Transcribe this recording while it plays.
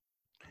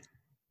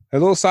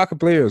Hello, soccer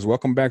players.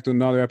 Welcome back to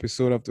another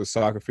episode of the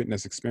Soccer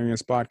Fitness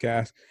Experience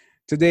podcast.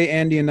 Today,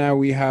 Andy and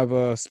we have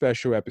a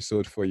special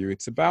episode for you.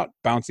 It's about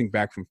bouncing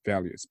back from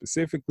failure.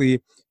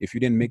 Specifically, if you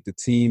didn't make the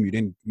team, you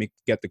didn't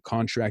get the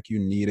contract you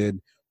needed,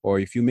 or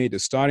if you made the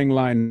starting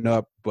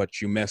lineup, but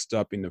you messed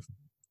up in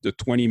the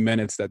 20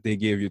 minutes that they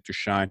gave you to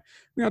shine.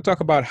 We're going to talk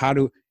about how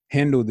to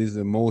handle this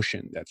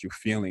emotion that you're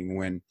feeling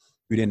when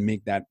you didn't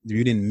meet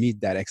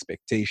that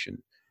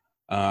expectation.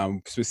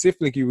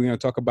 Specifically, we're going to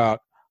talk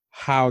about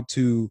how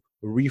to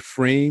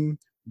reframe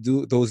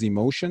those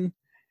emotions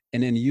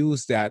and then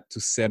use that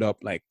to set up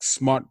like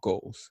smart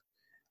goals.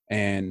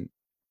 And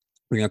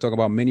we're going to talk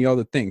about many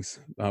other things.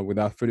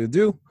 Without further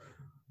ado,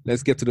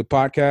 let's get to the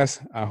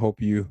podcast. I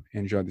hope you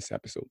enjoyed this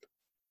episode.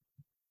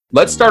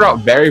 Let's start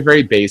out very,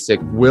 very basic.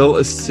 Will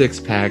a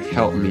six-pack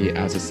help me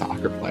as a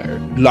soccer player?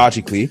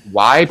 Logically,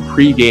 why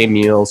pre-game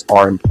meals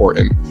are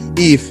important.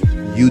 If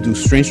you do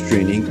strength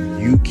training,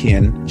 you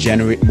can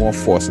generate more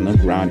force on the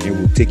ground. It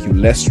will take you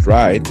less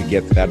stride to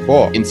get to that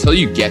ball. Until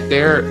you get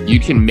there, you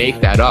can make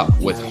that up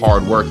with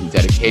hard work and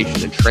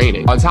dedication and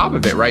training. On top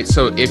of it, right?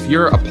 So if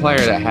you're a player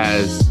that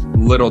has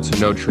little to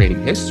no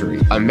training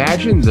history,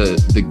 imagine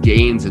the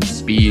gains in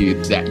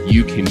speed that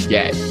you can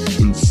get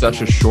in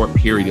such a short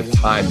period of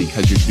time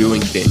because you're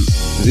doing things.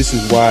 This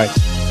is why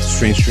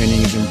strength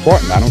training is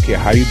important. I don't care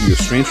how you do your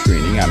strength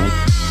training.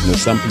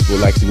 Some people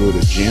like to go to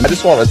the gym. I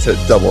just wanted to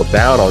double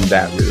down on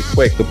that really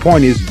quick. The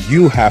point is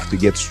you have to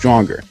get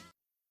stronger.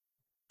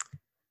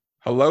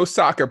 Hello,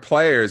 soccer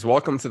players.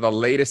 Welcome to the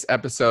latest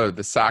episode of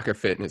the Soccer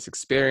Fitness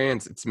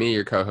Experience. It's me,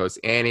 your co-host,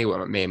 Annie, with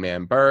my main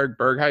man, Berg.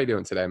 Berg, how you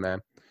doing today, man?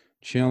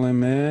 Chilling,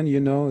 man.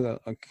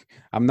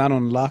 I'm not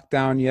on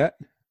lockdown yet,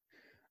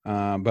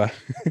 but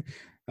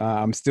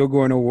I'm still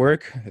going to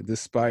work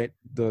despite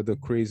the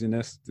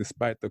craziness,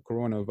 despite the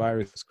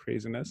coronavirus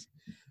craziness.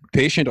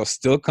 Patients are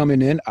still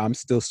coming in. I'm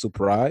still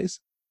surprised.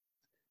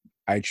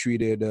 I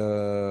treated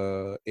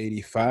a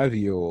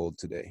 85-year-old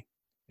today,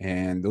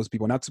 and those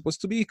people are not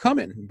supposed to be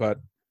coming, but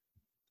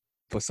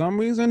for some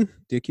reason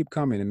they keep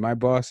coming. And my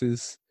boss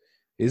is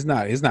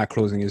not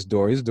closing his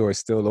door. His door is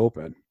still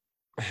open.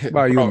 How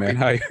about you,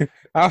 man?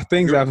 How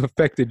things have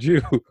affected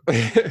you?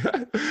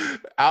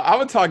 I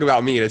would talk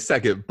about me in a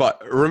second,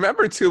 but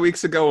remember 2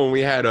 weeks ago when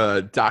we had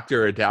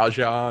Dr.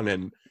 Adalja on,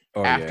 and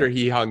after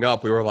he hung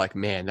up, we were like,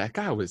 man, that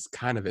guy was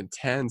kind of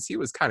intense. He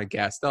was kind of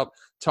gassed up,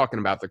 talking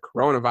about the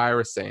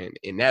coronavirus, saying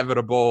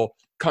inevitable,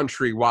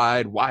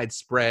 countrywide,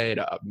 widespread,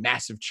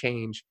 massive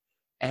change.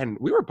 And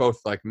we were both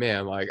like,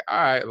 man, like,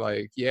 all right,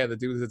 like, yeah, the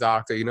dude's a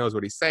doctor, he knows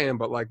what he's saying,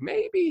 but like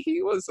maybe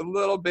he was a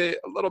little bit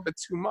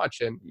too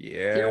much. And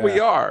here we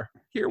are.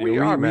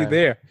 Man. We're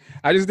there.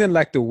 I just didn't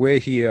like the way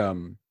he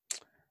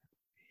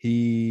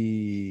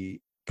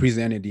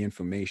presented the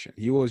information.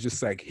 He was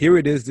just like, here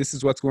it is, this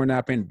is what's going to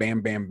happen, bam,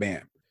 bam,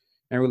 bam.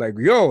 And we're like,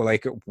 yo,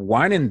 like,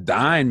 wine and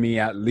dine me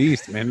at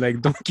least, man. Like,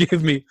 don't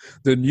give me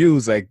the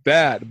news like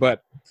that.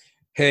 But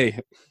hey,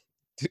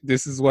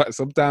 this is what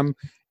sometimes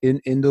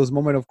in those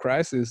moments of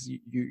crisis,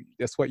 you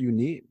that's what you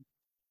need.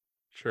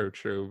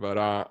 True. But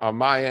on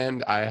my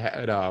end, I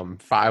had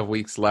 5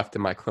 weeks left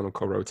in my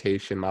clinical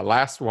rotation, my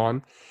last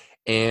one,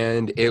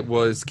 and it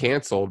was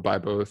canceled by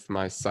both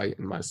my site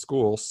and my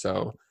school.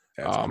 So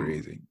that's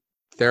crazy.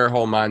 Their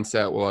whole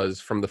mindset was,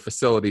 from the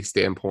facility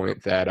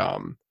standpoint, that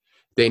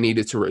they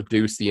needed to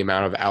reduce the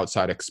amount of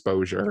outside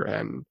exposure,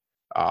 and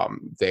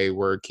they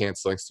were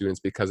canceling students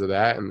because of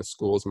that. And the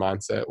school's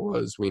mindset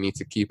was, we need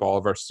to keep all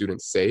of our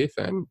students safe.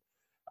 And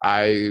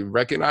I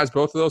recognize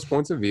both of those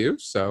points of view.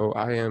 So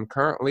I am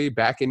currently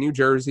back in New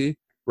Jersey,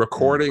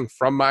 recording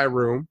from my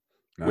room,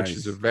 which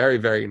is a very,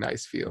 very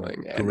nice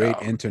feeling. And, great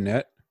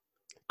internet.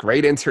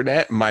 Great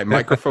internet. My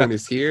microphone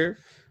is here.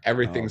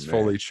 Everything's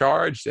fully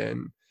charged.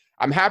 And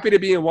I'm happy to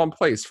be in one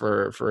place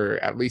for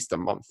at least a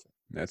month.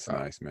 That's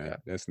nice, man. Yeah.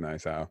 That's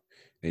nice how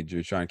they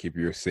just try and keep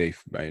you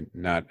safe by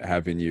not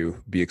having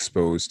you be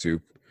exposed to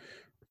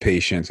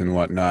patients and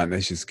whatnot.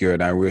 That's just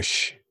good. I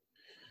wish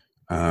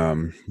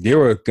they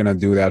were gonna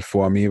do that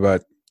for me,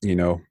 but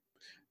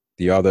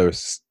the other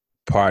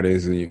part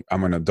is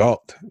I'm an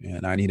adult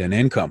and I need an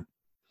income.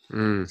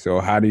 So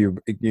how do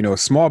you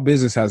small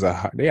business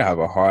they have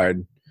it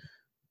hard,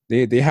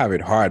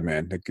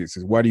 man. Like,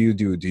 what do?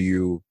 Do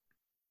you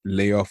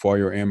lay off all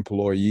your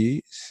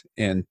employees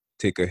and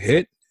take a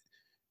hit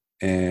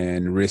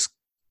and risk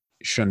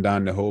shutting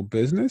down the whole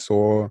business,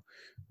 or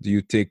do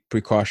you take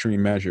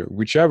precautionary measure?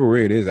 Whichever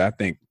way it is, I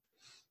think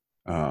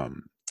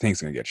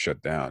things are gonna get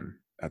shut down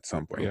at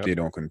some point if they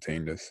don't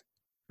contain this.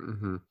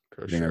 They're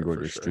gonna go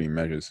to extreme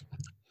measures.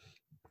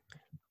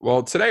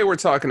 Well, today we're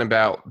talking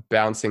about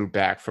bouncing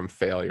back from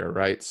failure,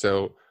 right?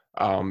 So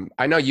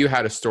I know you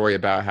had a story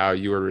about how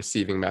you were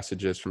receiving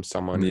messages from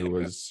someone who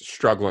was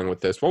struggling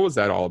with this. What was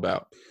that all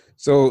about?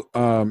 So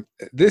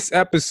this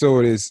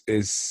episode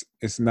is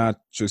not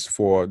just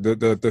for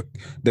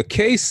the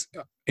case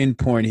in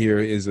point here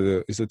is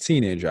a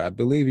teenager. I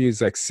believe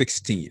he's like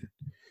 16,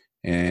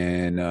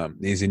 and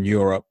he's in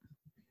Europe,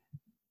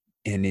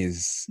 and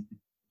he's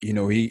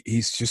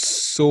just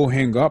so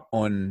hung up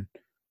on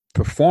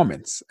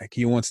performance. Like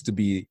he wants to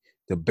be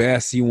the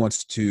best. He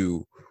wants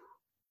to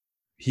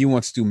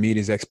meet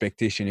his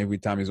expectation every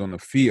time he's on the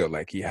field.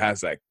 Like he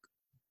has like,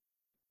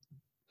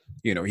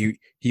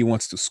 he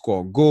wants to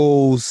score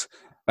goals.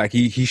 Like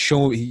he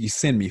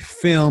sent me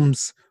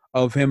films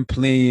of him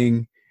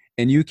playing,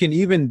 and you can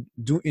even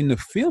do in the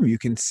film, you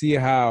can see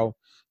how,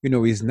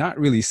 he's not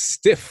really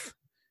stiff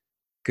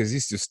because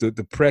he's just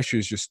the pressure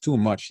is just too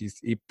much.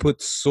 He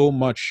puts so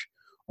much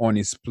on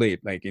his plate,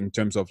 like in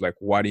terms of like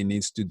what he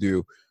needs to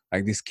do.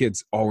 Like these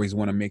kids always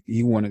want to make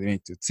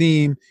the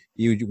team.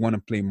 You want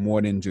to play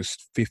more than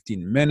just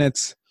 15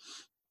 minutes.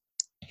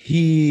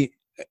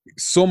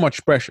 So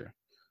much pressure.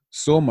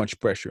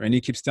 And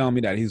he keeps telling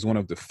me that he's one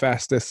of the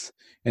fastest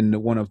and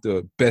one of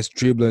the best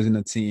dribblers in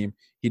the team.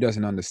 He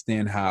doesn't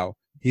understand how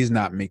he's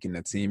not making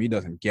the team. He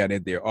doesn't get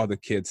it. There are other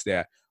kids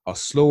that are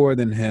slower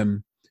than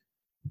him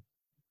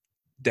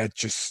that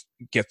just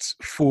gets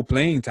full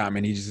playing time,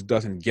 and he just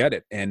doesn't get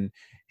it. And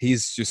he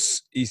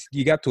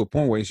got to a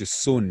point where he's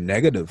just so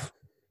negative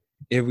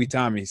every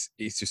time. It's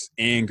just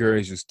anger,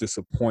 it's just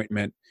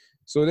disappointment.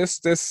 So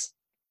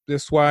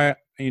that's why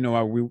I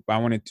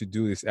wanted to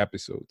do this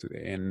episode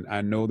today. And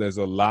I know there's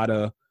a lot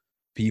of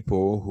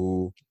people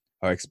who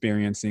are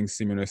experiencing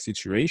similar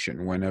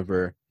situation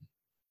whenever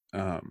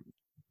they're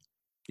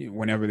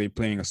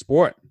playing a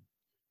sport.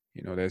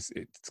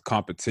 It's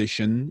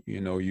competition.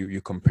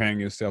 You're comparing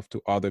yourself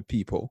to other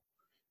people.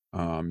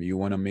 You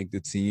want to make the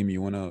team.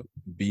 You want to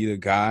be the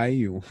guy.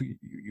 You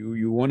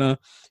want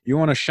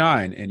to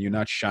shine, and you're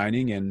not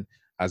shining, and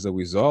as a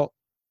result,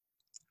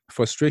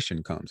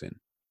 frustration comes in.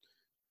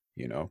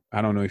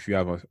 I don't know if you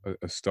have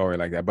a story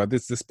like that, but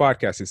this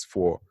podcast is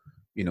for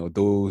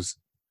those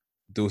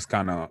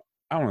kind of,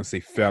 I don't want to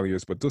say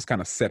failures, but those kind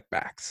of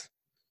setbacks.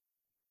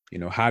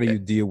 How do you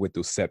deal with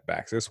those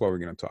setbacks? That's what we're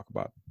going to talk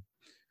about.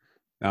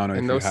 I don't know.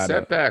 And those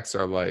setbacks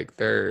are like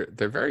they're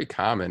very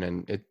common,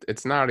 and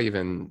it's not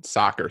even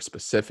soccer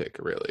specific,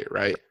 really,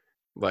 right?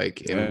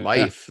 Like in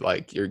life,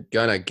 like you're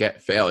gonna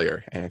get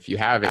failure, and if you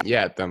haven't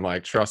yet, then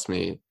like trust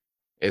me,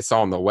 it's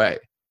on the way.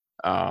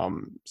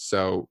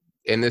 So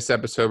in this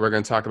episode, we're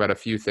going to talk about a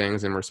few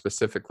things, and we're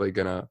specifically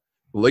going to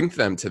link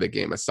them to the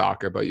game of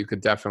soccer, but you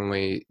could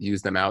definitely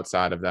use them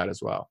outside of that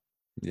as well.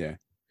 Yeah.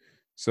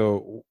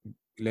 So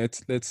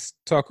let's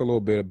talk a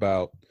little bit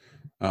about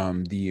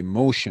the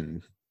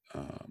emotion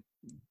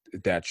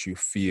that you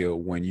feel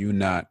when you're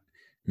not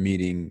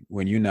meeting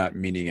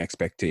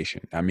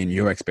expectation. I mean,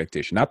 your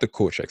expectation, not the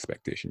coach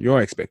expectation, your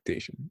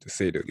expectation, to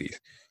say the least.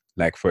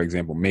 Like, for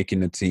example,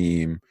 making the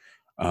team,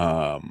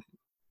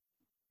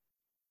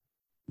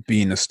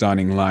 being a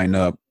starting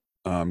lineup,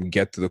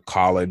 get to the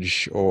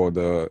college or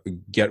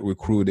get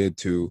recruited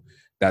to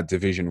that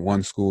Division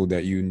I school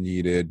that you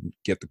needed,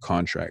 get the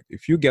contract.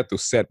 If you get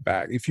those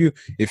setbacks,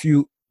 if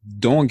you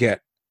don't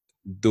get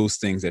those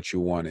things that you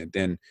wanted,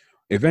 then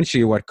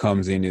eventually what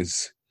comes in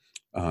is,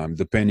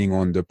 depending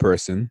on the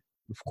person,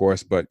 of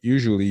course, but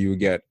usually you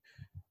get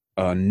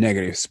a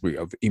negative spree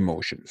of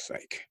emotions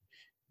like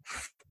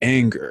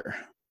anger,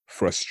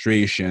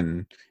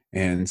 frustration,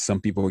 and some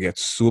people get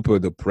super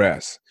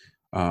depressed.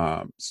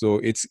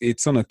 So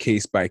it's on a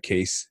case by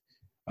case.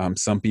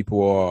 Some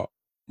people are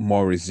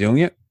more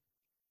resilient,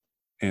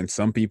 and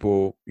some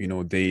people,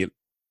 they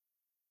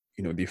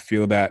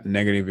feel that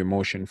negative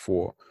emotion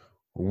for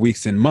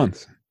weeks and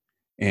months,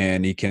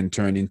 and it can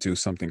turn into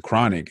something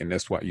chronic, and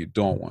that's what you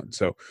don't want.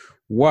 So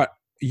what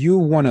you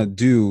want to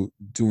do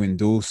during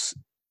those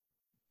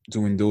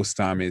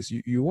times is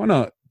you want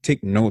to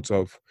take notes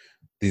of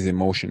this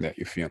emotion that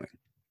you're feeling.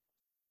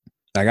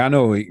 Like, I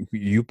know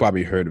you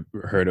probably heard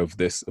of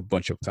this a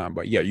bunch of times,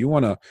 but yeah, you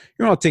wanna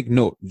take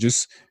note.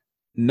 Just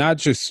not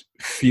just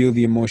feel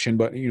the emotion,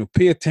 but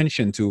pay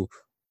attention to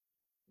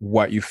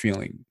what you're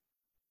feeling.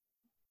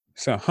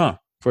 So,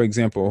 for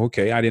example,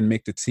 okay, I didn't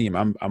make the team.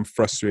 I'm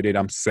frustrated.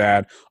 I'm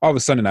sad. All of a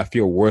sudden, I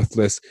feel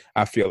worthless.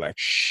 I feel like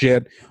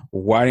shit.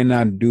 Why didn't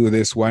I do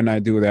this? Why didn't I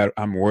do that?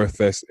 I'm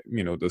worthless.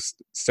 This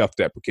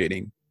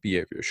self-deprecating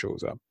behavior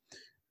shows up.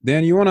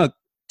 Then you want to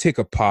take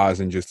a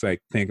pause and just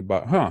like think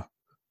about,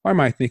 why am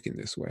I thinking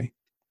this way?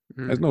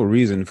 There's no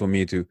reason for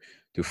me to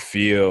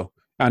feel.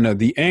 I know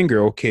the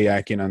anger, okay,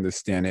 I can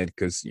understand it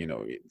because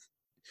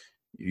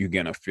you're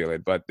gonna feel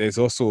it. But there's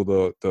also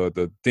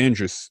the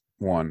dangerous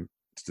one.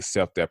 It's the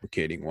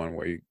self-deprecating one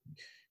where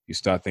you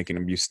start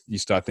thinking you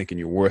start thinking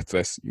you're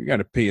worthless. You got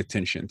to pay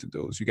attention to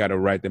those. You got to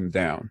write them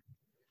down.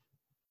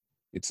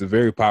 It's a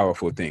very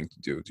powerful thing to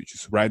do, to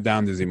just write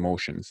down these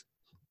emotions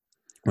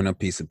on a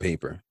piece of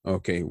paper.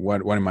 Okay,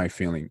 what am I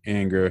feeling?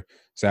 Anger,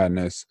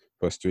 sadness,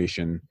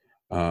 frustration,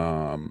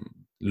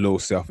 low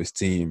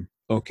self-esteem.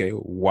 Okay,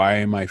 why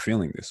am I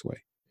feeling this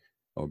way?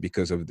 Oh,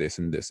 because of this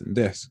and this and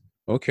this.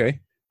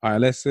 Okay, all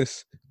right, let's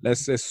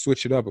just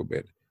switch it up a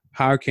bit.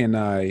 How can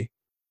I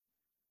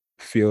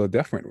feel a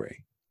different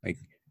way? Like,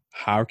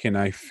 how can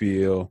I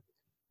feel,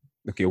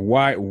 okay,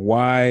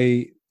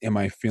 why am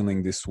I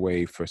feeling this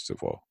way, first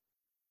of all?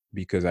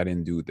 Because I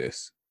didn't do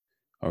this.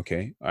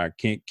 Okay,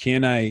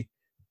 can I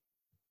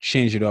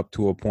change it up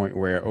to a point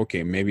where,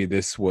 okay, maybe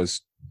this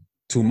was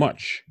too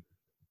much,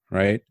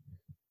 right?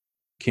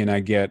 Can I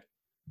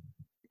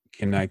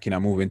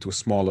move into a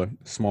smaller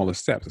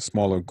steps, a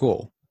smaller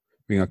goal?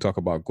 We're gonna talk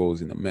about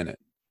goals in a minute.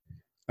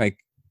 Like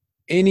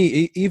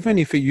even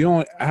if you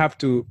don't have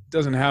to,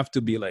 doesn't have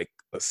to be like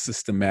a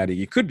systematic.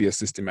 It could be a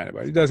systematic,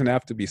 but it doesn't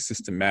have to be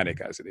systematic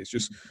as it is.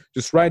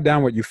 Just write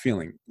down what you're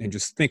feeling and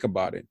just think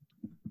about it.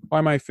 Why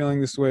am I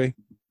feeling this way?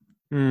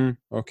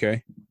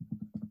 Okay.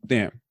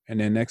 Damn. And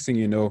then next thing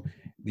you know,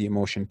 the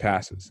emotion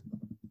passes.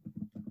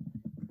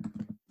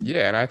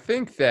 Yeah, and I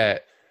think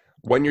that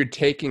when you're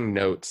taking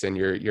notes and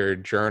you're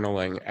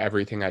journaling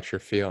everything that you're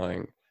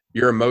feeling,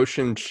 your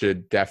emotion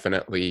should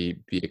definitely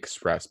be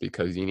expressed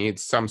because you need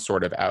some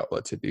sort of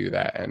outlet to do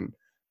that. And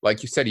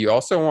like you said, you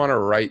also want to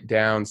write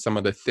down some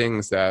of the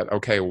things that,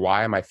 okay,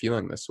 why am I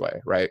feeling this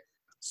way, right?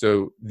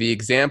 So the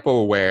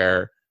example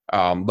where,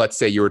 let's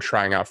say you were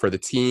trying out for the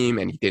team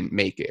and you didn't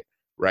make it,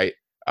 right?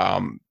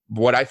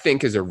 What I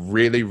think is a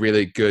really,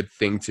 really good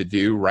thing to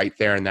do right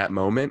there in that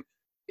moment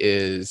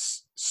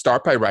is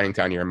start by writing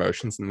down your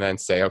emotions and then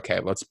say, okay,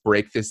 let's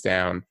break this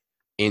down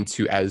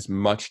into as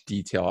much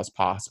detail as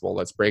possible.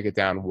 Let's break it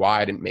down.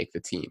 Why I didn't make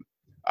the team.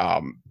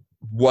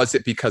 Was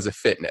it because of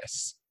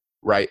fitness,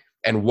 right?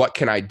 And what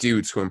can I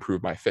do to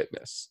improve my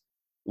fitness?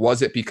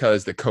 Was it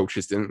because the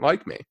coaches didn't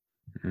like me?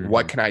 Mm-hmm.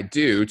 What can I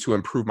do to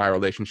improve my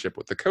relationship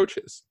with the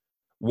coaches?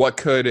 What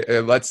could,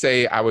 let's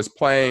say I was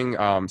playing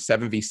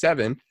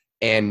 7v7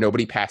 and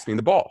nobody passed me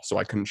the ball, so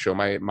I couldn't show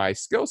my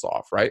skills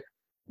off, right?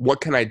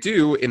 What can I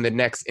do in the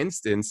next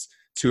instance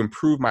to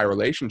improve my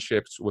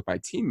relationships with my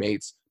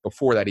teammates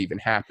before that even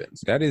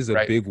happens? That is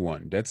a big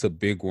one. That's a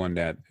big one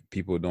that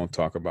people don't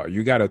talk about.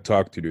 You got to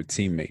talk to your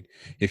teammate.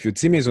 If your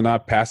teammates are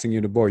not passing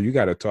you the ball, you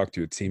got to talk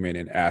to your teammate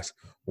and ask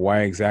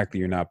why exactly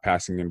you're not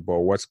passing the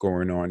ball. What's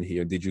going on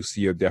here? Did you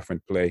see a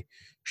different play?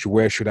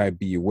 Where should I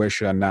be? Where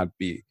should I not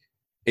be?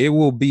 It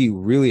will be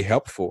really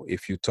helpful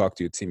if you talk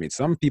to your teammates.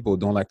 Some people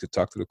don't like to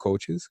talk to the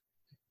coaches,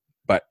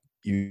 but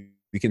you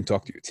can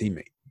talk to your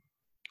teammate.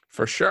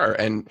 For sure.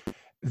 And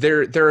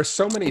there are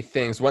so many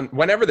things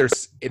whenever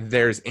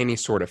there's any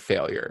sort of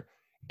failure,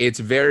 it's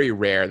very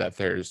rare that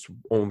there's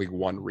only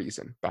one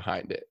reason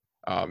behind it.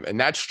 And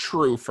that's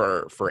true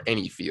for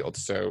any field.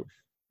 So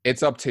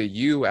it's up to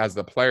you as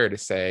the player to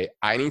say,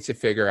 I need to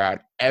figure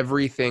out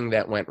everything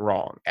that went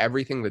wrong,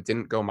 everything that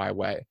didn't go my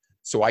way,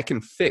 so I can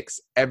fix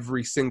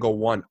every single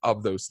one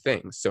of those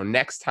things. So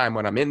next time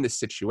when I'm in this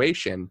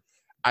situation,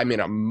 I'm in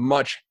a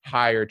much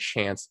higher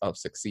chance of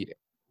succeeding.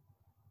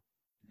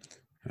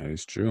 That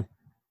is true.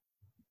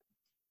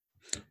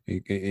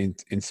 In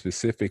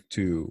specific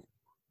to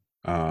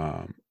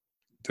the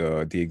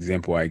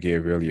example I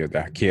gave earlier,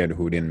 that kid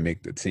who didn't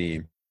make the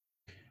team,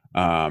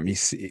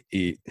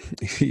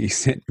 he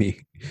sent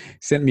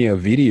me a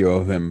video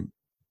of him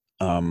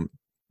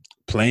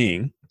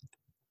playing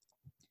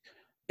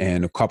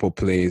and a couple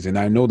plays, and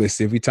I noticed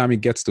every time he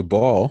gets the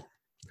ball,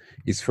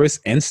 his first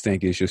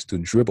instinct is just to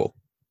dribble.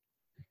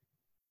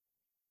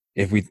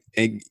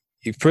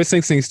 First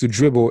instinct is to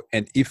dribble,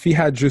 and if he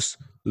had just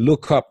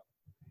look up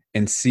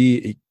and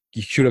see, he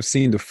should have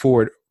seen the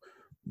forward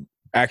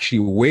actually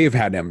wave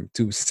at him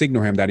to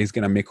signal him that he's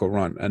going to make a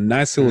run. A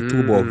nice little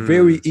through ball,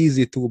 very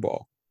easy through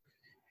ball.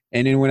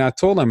 And then when I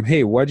told him,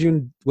 hey, why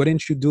didn't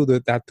you do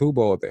that through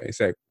ball there? He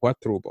said, what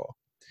through ball?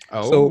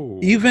 Oh. So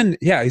even,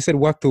 he said,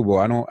 what through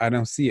ball? I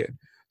don't see it.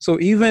 So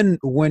even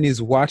when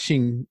he's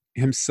watching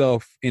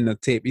himself in the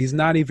tape, he's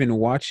not even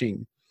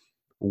watching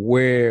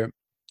where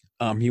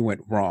he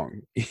went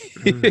wrong.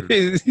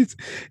 He's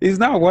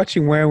not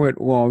watching where he went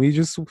wrong.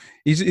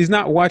 He's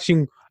not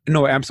watching.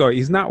 No, I'm sorry.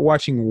 He's not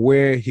watching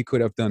where he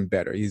could have done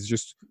better. He's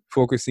just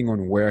focusing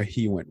on where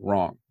he went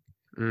wrong.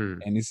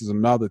 And this is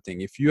another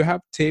thing. If you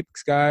have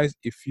tapes, guys,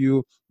 if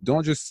you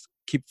don't just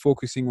keep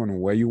focusing on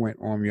where you went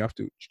wrong, you have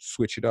to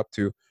switch it up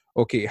to,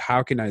 okay,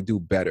 how can I do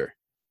better?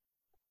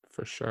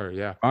 For sure,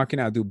 yeah. How can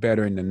I do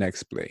better in the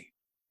next play?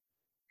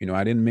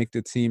 I didn't make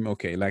the team.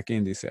 Okay, like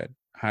Andy said,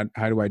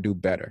 how do I do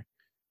better?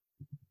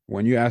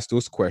 When you ask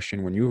those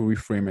questions, when you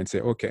reframe and say,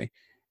 okay,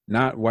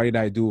 not what did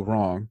I do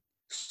wrong,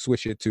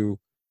 switch it to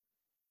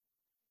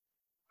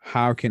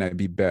how can I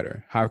be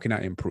better? How can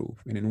I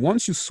improve? And then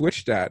once you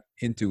switch that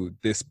into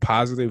this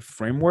positive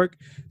framework,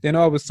 then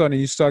all of a sudden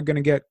you're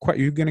going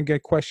to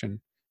get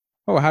questioned.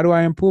 Oh, how do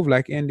I improve?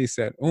 Like Andy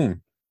said,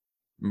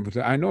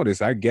 I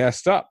noticed I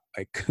gassed up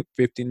like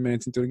 15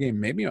 minutes into the game.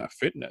 Maybe my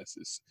fitness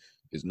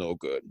is no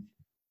good.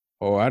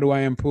 Oh, how do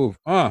I improve?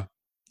 I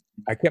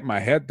kept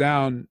my head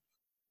down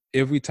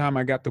every time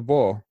I got the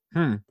ball.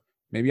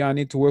 Maybe I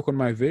need to work on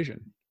my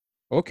vision.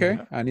 Okay,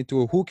 yeah.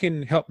 Who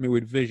can help me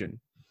with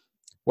vision?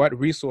 What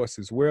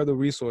resources? Where are the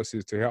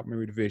resources to help me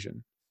with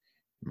vision?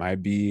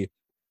 You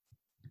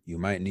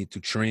might need to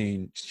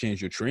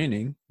change your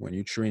training. When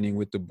you're training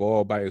with the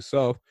ball by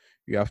yourself,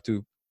 you have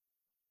to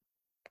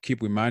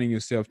keep reminding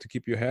yourself to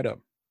keep your head up.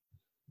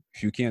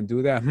 If you can't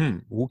do that,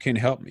 who can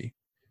help me?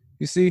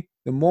 You see,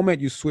 the moment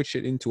you switch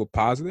it into a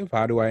positive,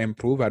 how do I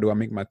improve? How do I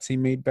make my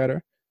teammate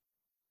better?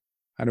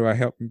 How do I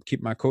help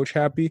keep my coach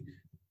happy?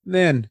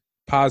 Then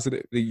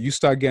positive, you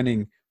start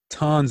getting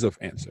tons of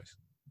answers.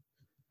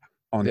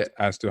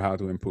 as to how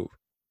to improve.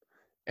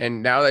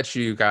 And now that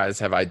you guys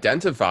have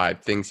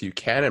identified things you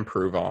can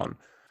improve on,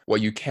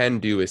 what you can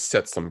do is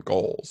set some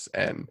goals.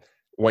 And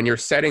when you're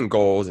setting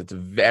goals, it's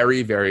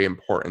very, very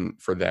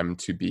important for them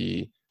to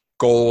be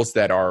goals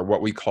that are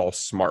what we call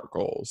SMART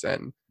goals.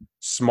 And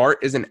SMART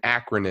is an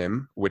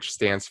acronym which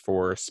stands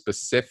for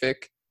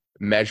specific,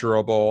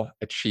 measurable,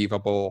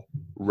 achievable,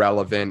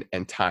 relevant,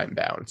 and time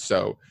bound.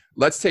 So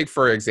let's take,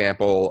 for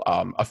example,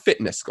 a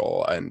fitness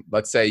goal. And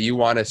let's say you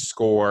want to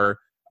score,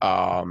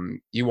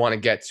 you want to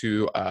get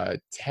to a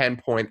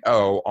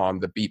 10.0 on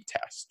the beep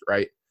test,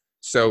 right?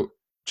 So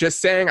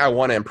just saying I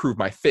want to improve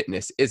my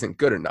fitness isn't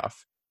good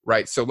enough,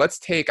 right? So let's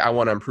take I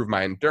want to improve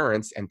my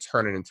endurance and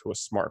turn it into a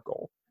SMART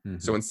goal. Mm-hmm.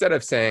 So instead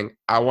of saying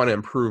I want to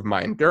improve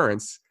my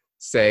endurance,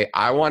 say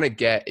I want to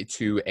get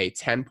to a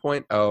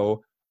 10.0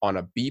 on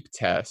a beep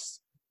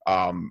test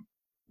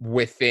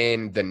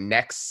within the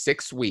next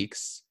 6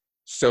 weeks,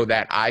 so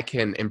that I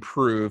can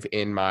improve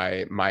in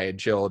my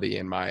agility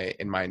and my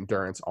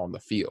endurance on the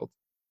field.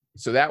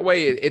 So that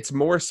way it's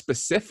more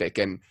specific,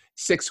 and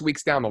 6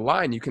 weeks down the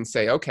line you can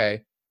say,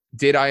 okay,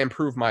 did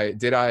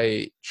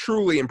I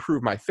truly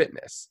improve my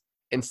fitness?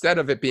 Instead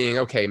of it being,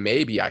 okay,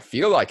 maybe I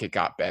feel like it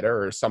got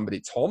better or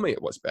somebody told me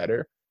it was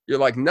better. You're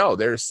like, no,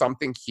 there's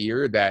something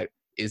here that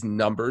is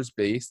numbers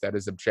based, that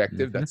is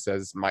objective, mm-hmm. that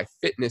says my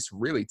fitness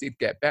really did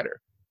get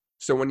better.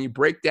 So when you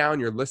break down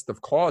your list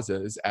of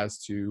causes as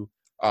to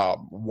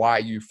why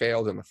you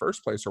failed in the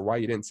first place or why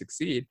you didn't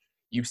succeed,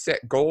 you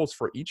set goals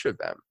for each of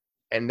them.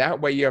 And that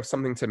way you have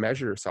something to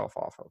measure yourself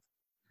off of.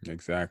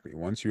 Exactly.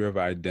 Once you have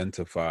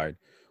identified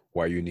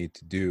what you need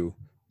to do,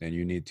 then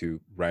you need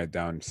to write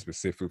down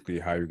specifically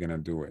how you're going to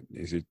do it.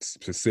 Is it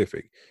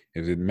specific?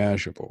 Is it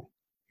measurable?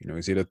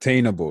 Is it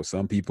attainable?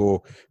 Some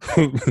people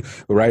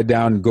write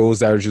down goals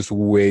that are just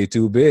way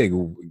too big.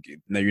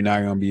 Now you're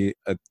not going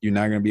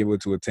to be able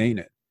to attain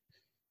it.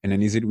 And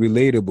then is it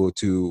relatable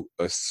to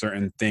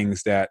certain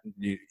things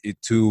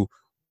to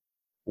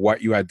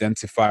what you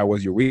identify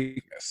was your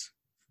weakness?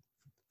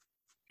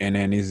 And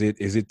then is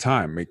it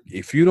time?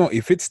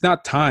 If it's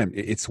not time,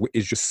 it's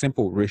just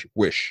simple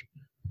wish.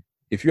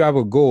 If you have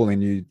a goal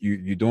and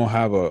you don't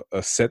have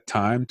a set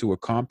time to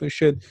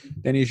accomplish it,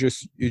 then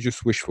you're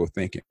just wishful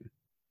thinking.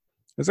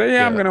 It's like,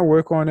 I'm gonna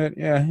work on it.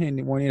 Yeah,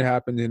 and when it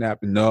happens, it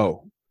happens.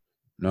 No.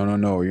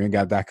 You ain't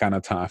got that kind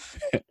of time.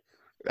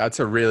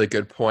 That's a really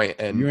good point.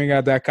 And you ain't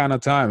got that kind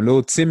of time.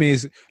 Little Timmy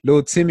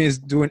is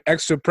doing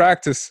extra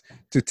practice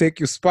to take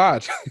your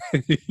spot.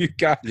 you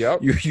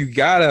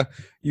gotta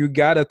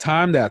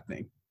time that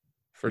thing.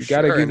 You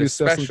gotta give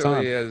yourself some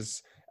time.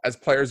 Especially as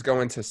players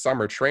go into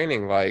summer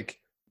training, like,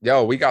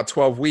 we got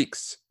 12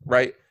 weeks,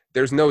 right?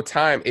 There's no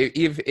time.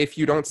 If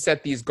you don't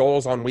set these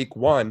goals on week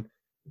 1,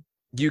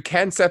 you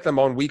can set them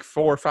on week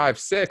 4, 5,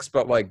 6,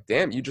 but like,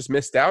 damn, you just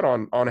missed out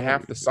on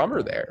half the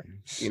summer there.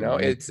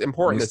 It's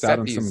important to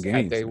set these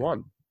gains, at day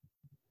 1.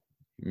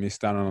 You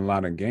missed out on a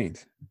lot of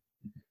gains.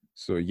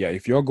 So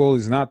if your goal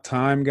is not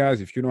time,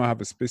 guys, if you don't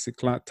have a specific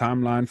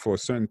timeline for a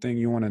certain thing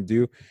you want to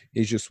do,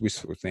 it's just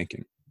wishful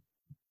thinking.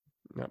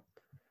 Yep.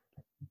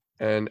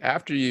 And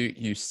after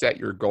you set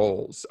your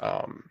goals,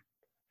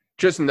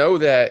 just know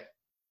that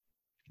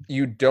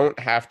you don't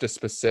have to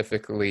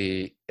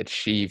specifically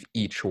achieve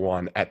each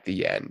one at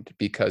the end,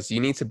 because you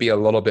need to be a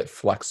little bit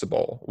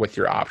flexible with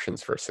your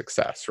options for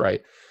success,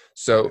 right?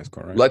 So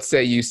let's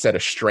say you set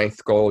a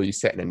strength goal, you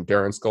set an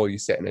endurance goal, you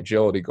set an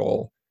agility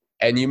goal,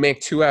 and you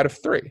make 2 out of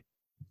 3,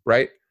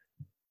 right?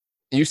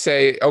 You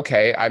say,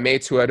 okay, I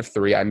made 2 out of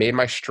 3. I made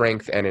my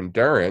strength and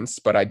endurance,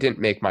 but I didn't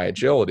make my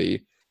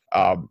agility.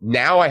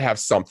 Now I have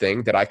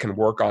something that I can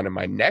work on in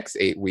my next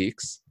 8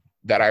 weeks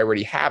that I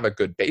already have a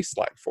good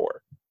baseline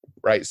for.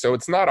 Right. So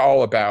it's not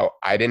all about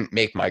I didn't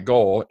make my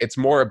goal. It's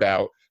more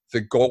about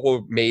the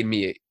goal made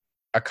me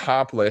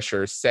accomplish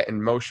or set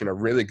in motion a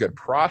really good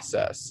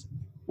process,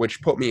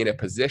 which put me in a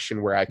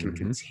position where I can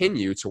mm-hmm.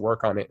 continue to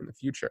work on it in the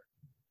future.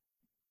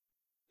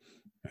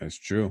 That's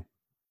true.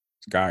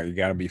 You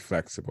got to be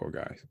flexible,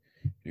 guys.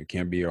 You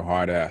can't be a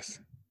hard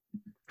ass.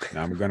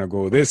 Now I'm going to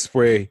go this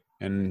way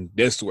and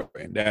this way,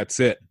 and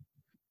that's it.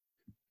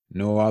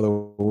 No other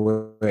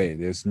way.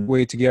 There's no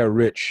way to get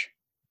rich.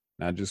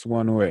 Not just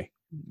one way.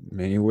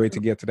 Many ways to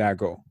get to that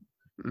goal.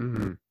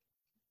 Mm-hmm.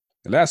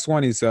 The last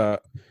one is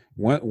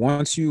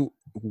once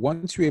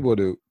you're able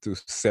to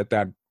set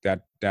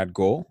that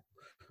goal,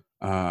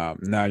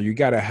 now you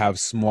got to have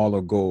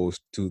smaller goals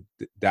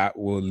that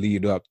will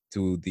lead up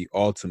to the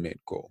ultimate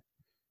goal.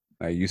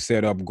 Like you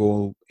set up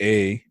goal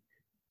A,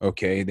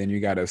 okay, then you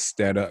got to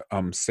set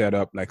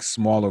up like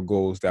smaller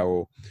goals that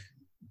will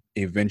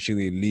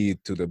eventually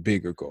lead to the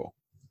bigger goal.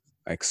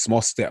 Like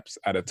small steps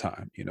at a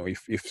time.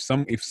 If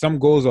some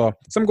goals are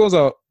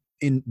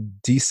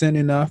decent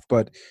enough,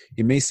 but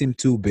it may seem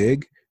too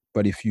big.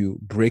 But if you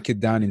break it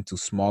down into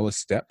smaller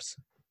steps,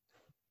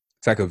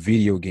 it's like a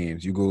video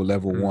games. You go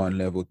level 1,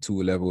 level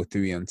 2, level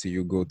 3 until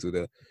you go to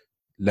the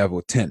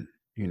level 10.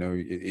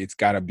 It's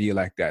got to be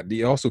like that.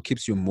 It also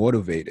keeps you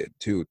motivated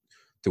too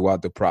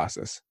throughout the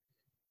process.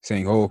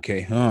 saying, oh,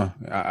 okay,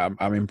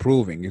 I'm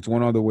improving. It's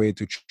one other way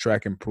to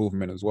track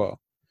improvement as well.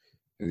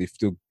 If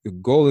the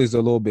goal is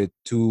a little bit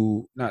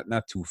too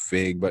not too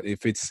vague, but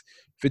if it's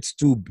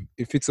too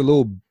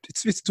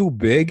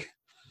big,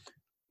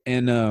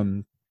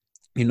 and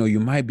you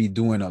might be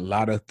doing a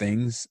lot of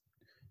things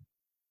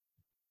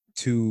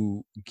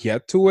to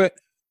get to it,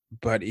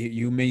 but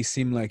you may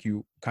seem like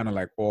you kind of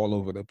like all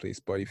over the place.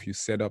 But if you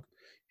set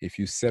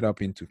it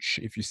up into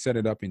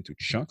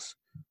chunks,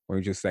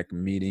 or just like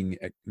meeting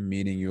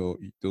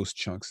those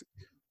chunks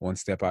one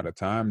step at a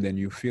time, then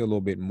you feel a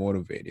little bit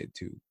motivated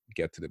to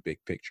get to the big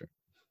picture.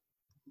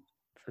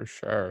 For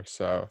sure.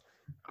 So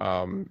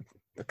the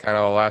kind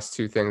of the last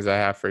two things I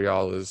have for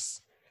y'all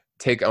is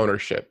take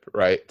ownership,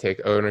 right?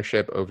 Take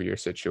ownership over your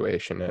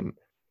situation. And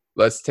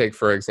let's take,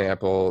 for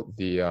example,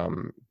 the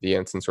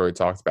instance where we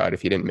talked about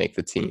if you didn't make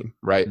the team,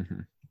 right?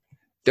 Mm-hmm.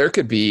 There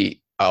could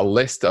be a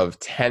list of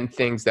 10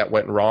 things that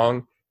went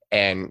wrong,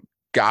 and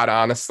God,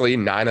 honestly,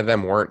 9 of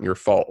them weren't your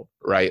fault,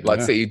 right?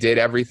 Let's say you did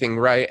everything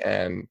right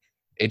and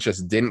it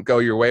just didn't go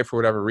your way for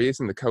whatever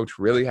reason. The coach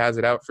really has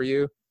it out for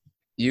you.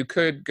 You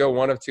could go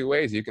one of two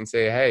ways. You can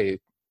say, hey,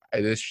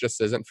 this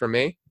just isn't for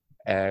me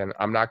and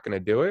I'm not going to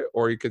do it.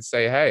 Or you could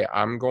say, hey,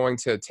 I'm going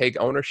to take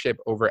ownership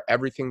over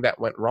everything that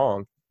went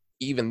wrong,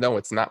 even though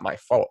it's not my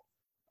fault.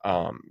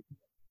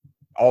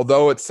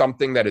 Although it's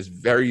something that is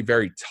very,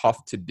 very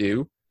tough to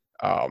do,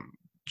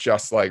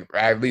 just like,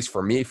 at least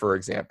for me, for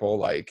example,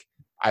 like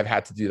I've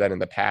had to do that in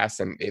the past,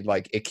 and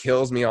it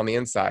kills me on the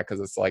inside because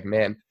it's like,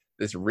 man,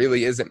 this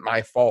really isn't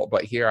my fault,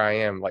 but here I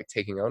am like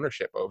taking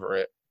ownership over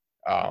it.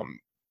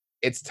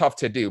 It's tough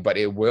to do, but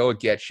it will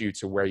get you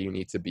to where you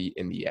need to be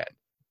in the end.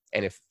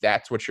 And if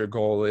that's what your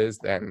goal is,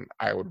 then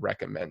I would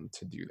recommend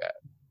to do that.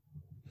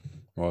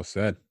 Well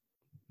said.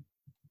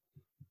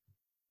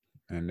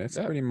 And that's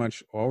pretty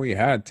much all we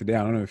had today.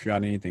 I don't know if you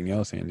had anything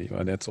else, Andy,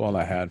 but that's all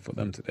I had for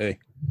them today.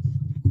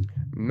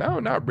 No,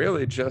 not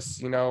really.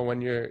 Just,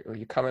 when you're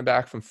coming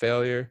back from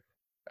failure,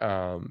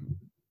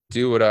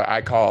 do what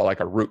I call like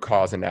a root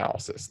cause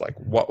analysis. Like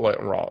what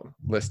went wrong?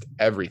 List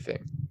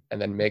everything,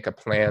 and then make a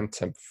plan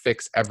to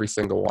fix every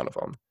single one of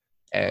them,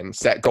 and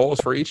set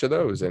goals for each of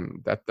those.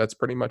 And that's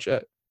pretty much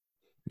it.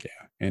 Yeah,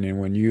 and then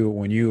when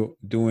you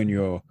doing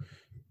your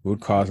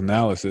root cause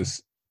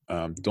analysis,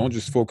 don't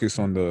just focus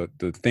on the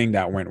thing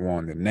that went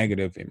wrong, the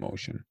negative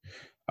emotion,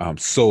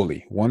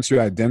 solely. Once you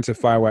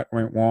identify what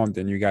went wrong,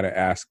 then you got to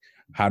ask,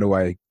 how do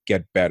I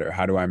get better?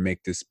 How do I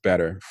make this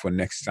better for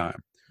next time?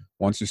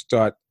 Once you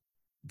start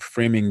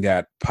framing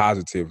that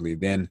positively,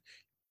 then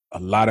a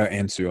lot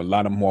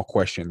of more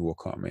questions will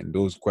come, and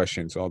those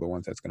questions are the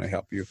ones that's going to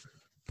help you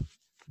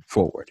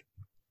forward.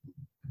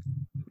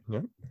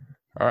 Yep.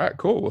 All right,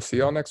 cool. We'll see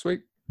y'all next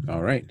week.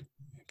 All right.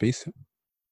 Peace.